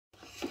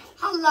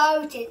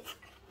Hello,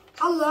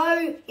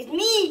 it's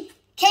me,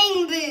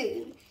 King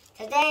Boom.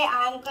 Today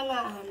I'm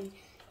gonna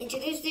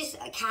introduce this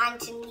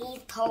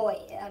Cantonese toy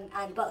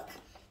and book.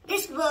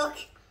 This book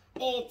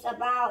it's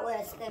about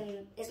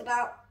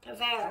a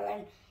pharaoh,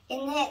 and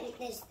in it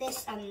is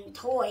this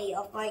toy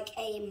of like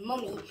a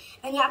mummy,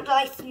 and you have to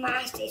like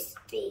smash this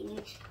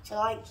thing to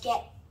like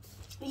get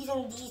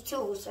using these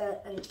tools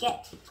and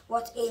get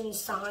what's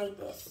inside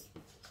this.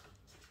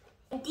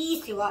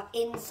 These two are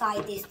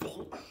inside this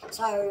thing.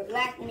 So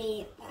let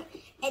me.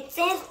 It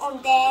says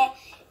on there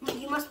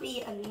you must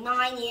be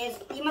 9 years.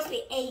 You must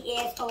be 8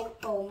 years old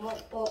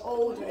or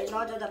older in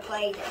order to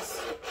play this.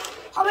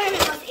 However,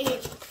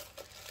 it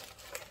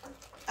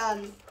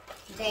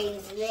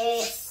contains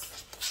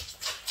this.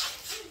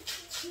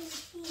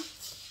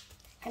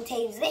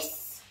 Contains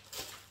this.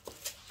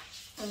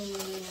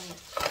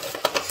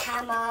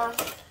 Hammer.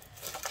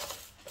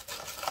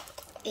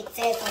 It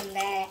says on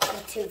there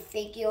the 2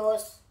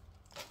 figures.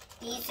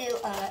 These two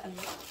are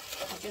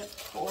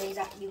just toys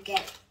that you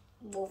get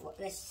with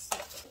this.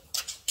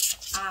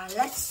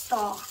 Let's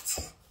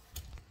start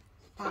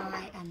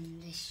by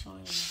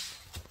showing you.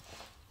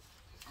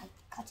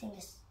 Cutting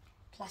this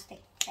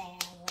plastic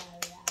barrel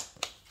out.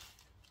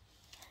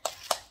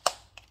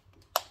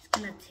 It's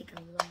gonna take a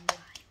long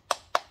while.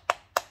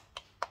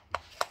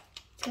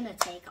 It's gonna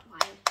take a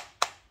while.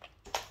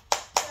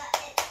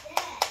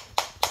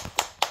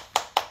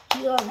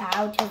 You're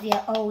allowed because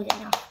you're old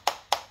enough.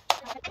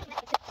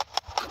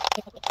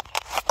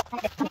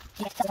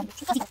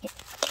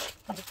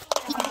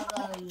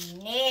 We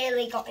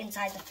nearly got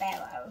inside the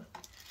pharaoh.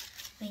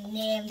 We're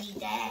nearly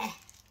there.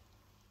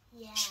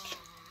 Yeah.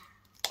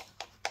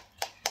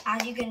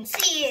 As you can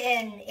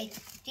see,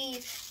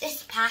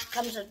 this pack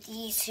comes with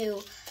these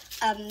 2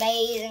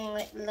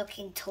 amazing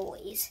looking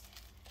toys.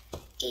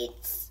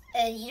 It's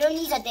you don't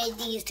need to dig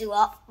these 2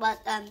 up,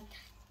 but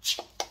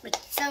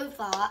so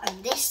far,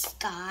 this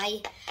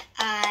guy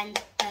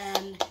and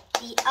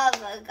the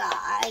other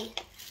guy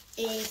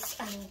is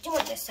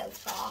doing this so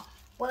far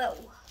well.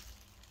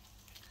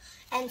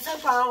 And so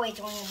far we're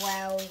doing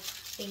well.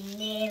 We're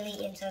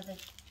nearly into the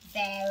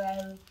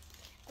pharaoh.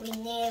 We're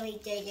nearly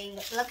digging.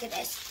 Look at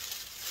this.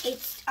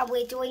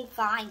 We're doing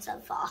fine so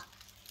far.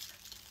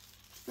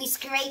 We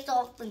scraped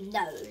off the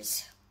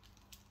nose.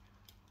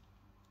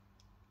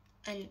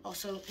 And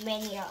also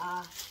many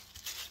are.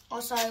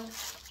 Also,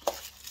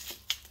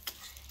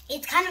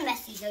 it's kind of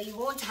messy, so you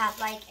want to have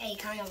like a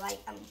kind of like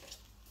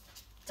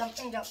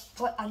something to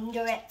put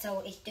under it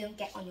so it don't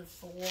get on your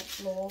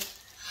floor.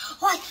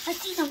 Oh, I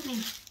see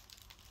something.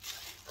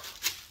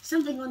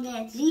 Something on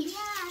there. See?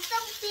 Yeah,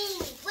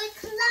 something. We're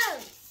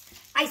close.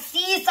 I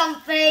see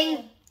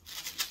something.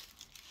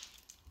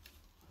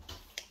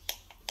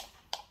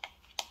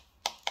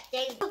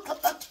 Look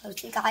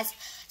closely, guys.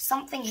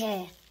 Something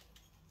here.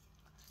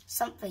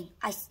 Something.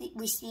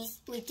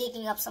 We're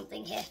digging up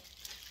something here.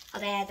 Oh,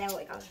 there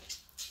we go.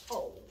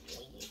 Oh,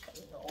 you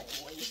can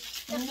always.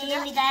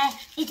 Nearly there.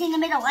 It's in the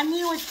middle. I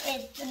knew it's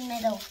in the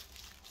middle.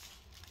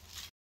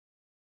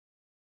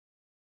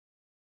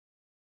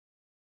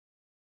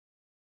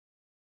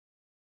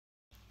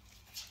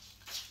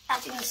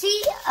 As you can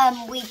see,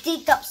 we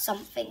digged up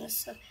something.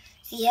 So,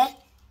 see here?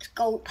 It's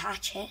gold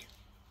patch here.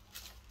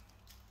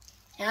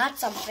 And that's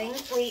something.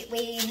 We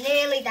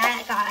nearly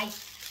there,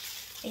 guys.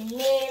 We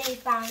nearly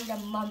found a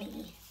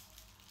mummy.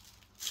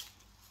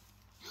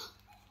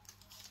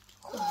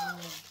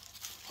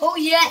 Oh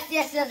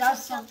yes,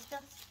 awesome.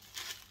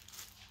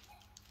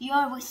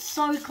 Yo, we're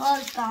so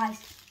close, guys.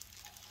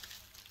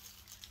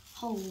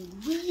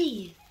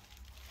 Holy.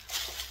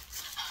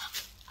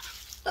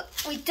 Look,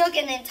 we dug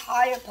an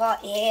entire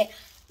part here,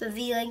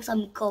 revealing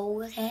some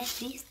gold here.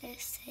 See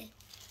this?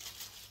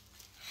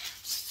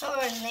 So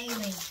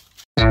amazing.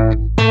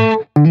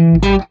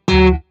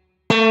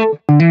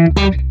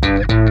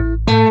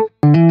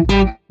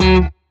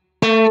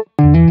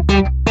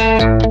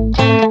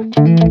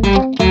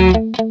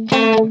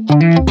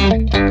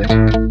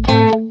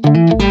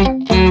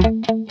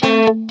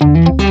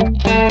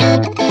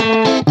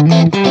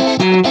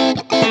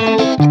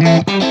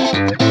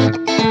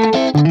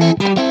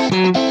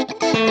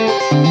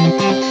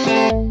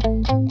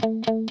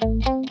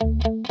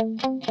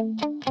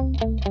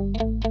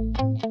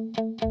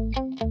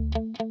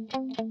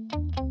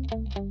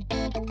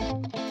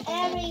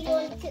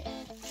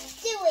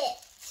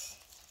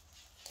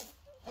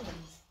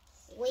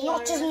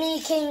 Not just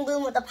me, King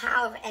Boom, with the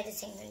power of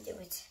editing and do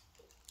it.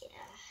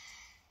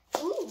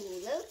 Yeah. Ooh,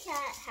 look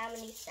at how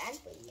many sand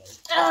we made.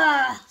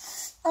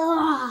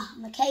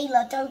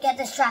 Michaela, don't get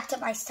distracted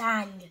by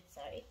sand.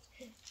 Sorry.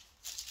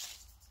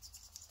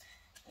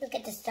 Don't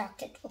get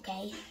distracted,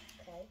 okay?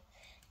 Okay.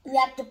 We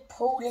have to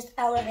pull this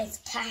out of its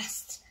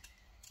cast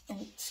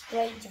and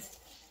scrape the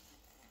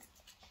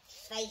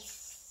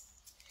face.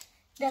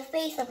 The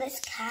face of this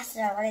cast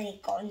is already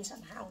gone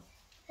somehow.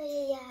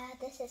 Yeah,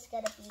 this is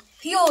gonna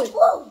be. Yo!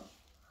 Whoa!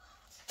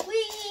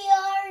 We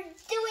are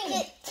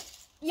doing it!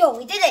 Yo,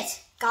 we did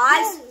it!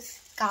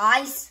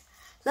 Guys,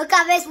 look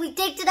at this, we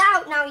digged it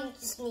out. Now you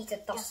just need to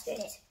dust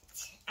it.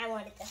 I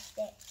want to dust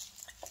it.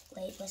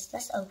 wait,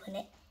 let's open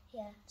it.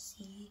 Yeah.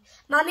 See.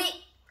 Mom.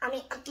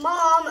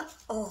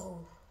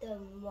 Oh. The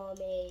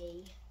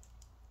mummy.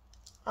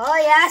 Oh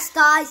yes,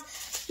 guys.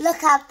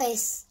 Look at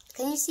this.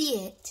 Can you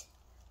see it?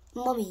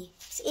 Mummy.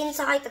 It's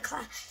inside the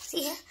class.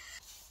 See it?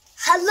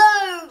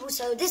 Hello.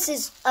 So this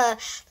is the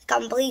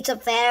complete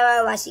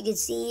pharaoh. As you can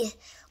see,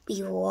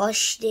 we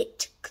washed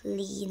it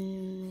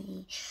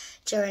cleanly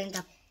during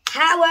the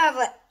power of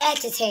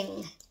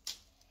editing.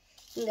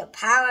 The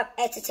power of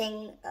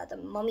editing, the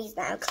mummy's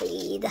now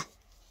clean.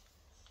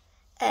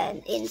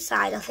 And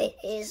inside of it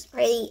is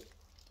pretty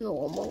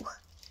normal.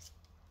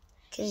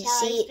 Can you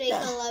see it? Shall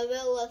I sprinkle a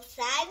roll of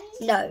sand?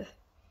 No.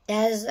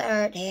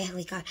 There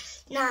we go.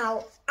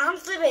 Now,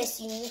 after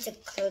this, you need to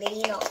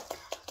clean up.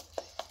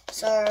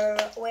 So,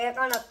 we're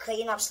going to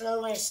clean up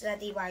slowly and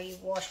steady while you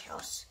wash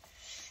us.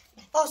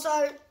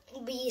 Also,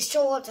 be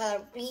sure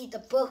to read the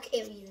book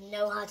if you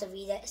know how to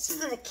read it. This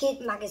is the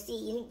kid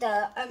magazine,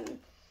 the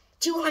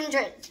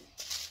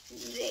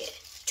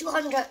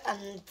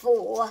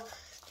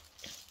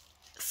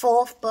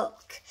 204th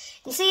book.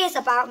 You see, it's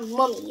about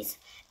mummies.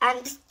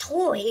 And this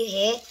toy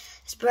here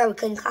is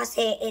broken because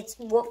it's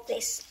what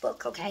this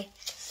book, okay?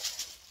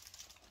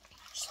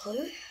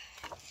 So,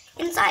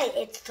 inside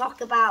it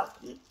talks about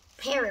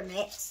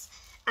pyramids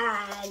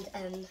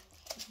and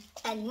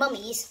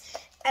mummies,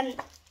 and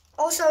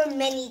also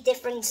many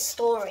different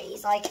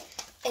stories, like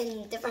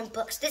in different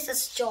books. This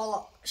is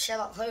Sherlock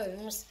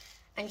Holmes.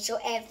 I'm sure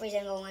every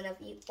single one of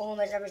you,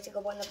 almost every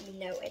single one of you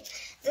know it.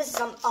 This is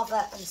some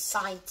other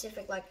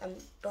scientific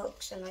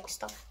books and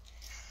stuff.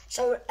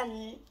 So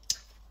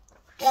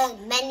there are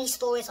many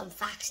stories and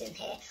facts in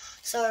here.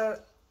 So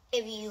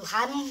if you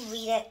haven't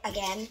read it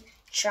again,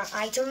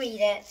 try to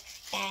read it,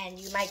 and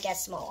you might get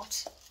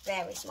smart,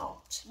 very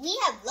smart. We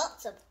have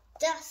lots of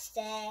dust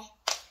there.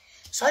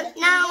 So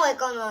now we're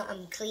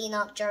gonna clean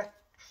up.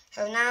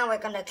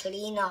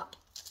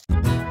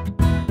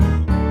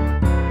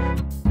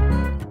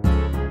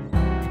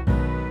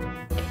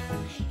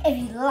 If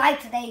you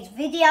liked today's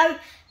video,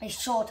 make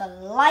sure to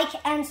like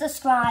and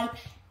subscribe,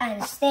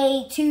 and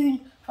stay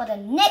tuned for the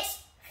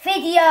next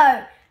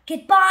video.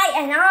 Goodbye,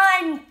 and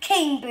I'm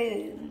King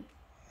Boom.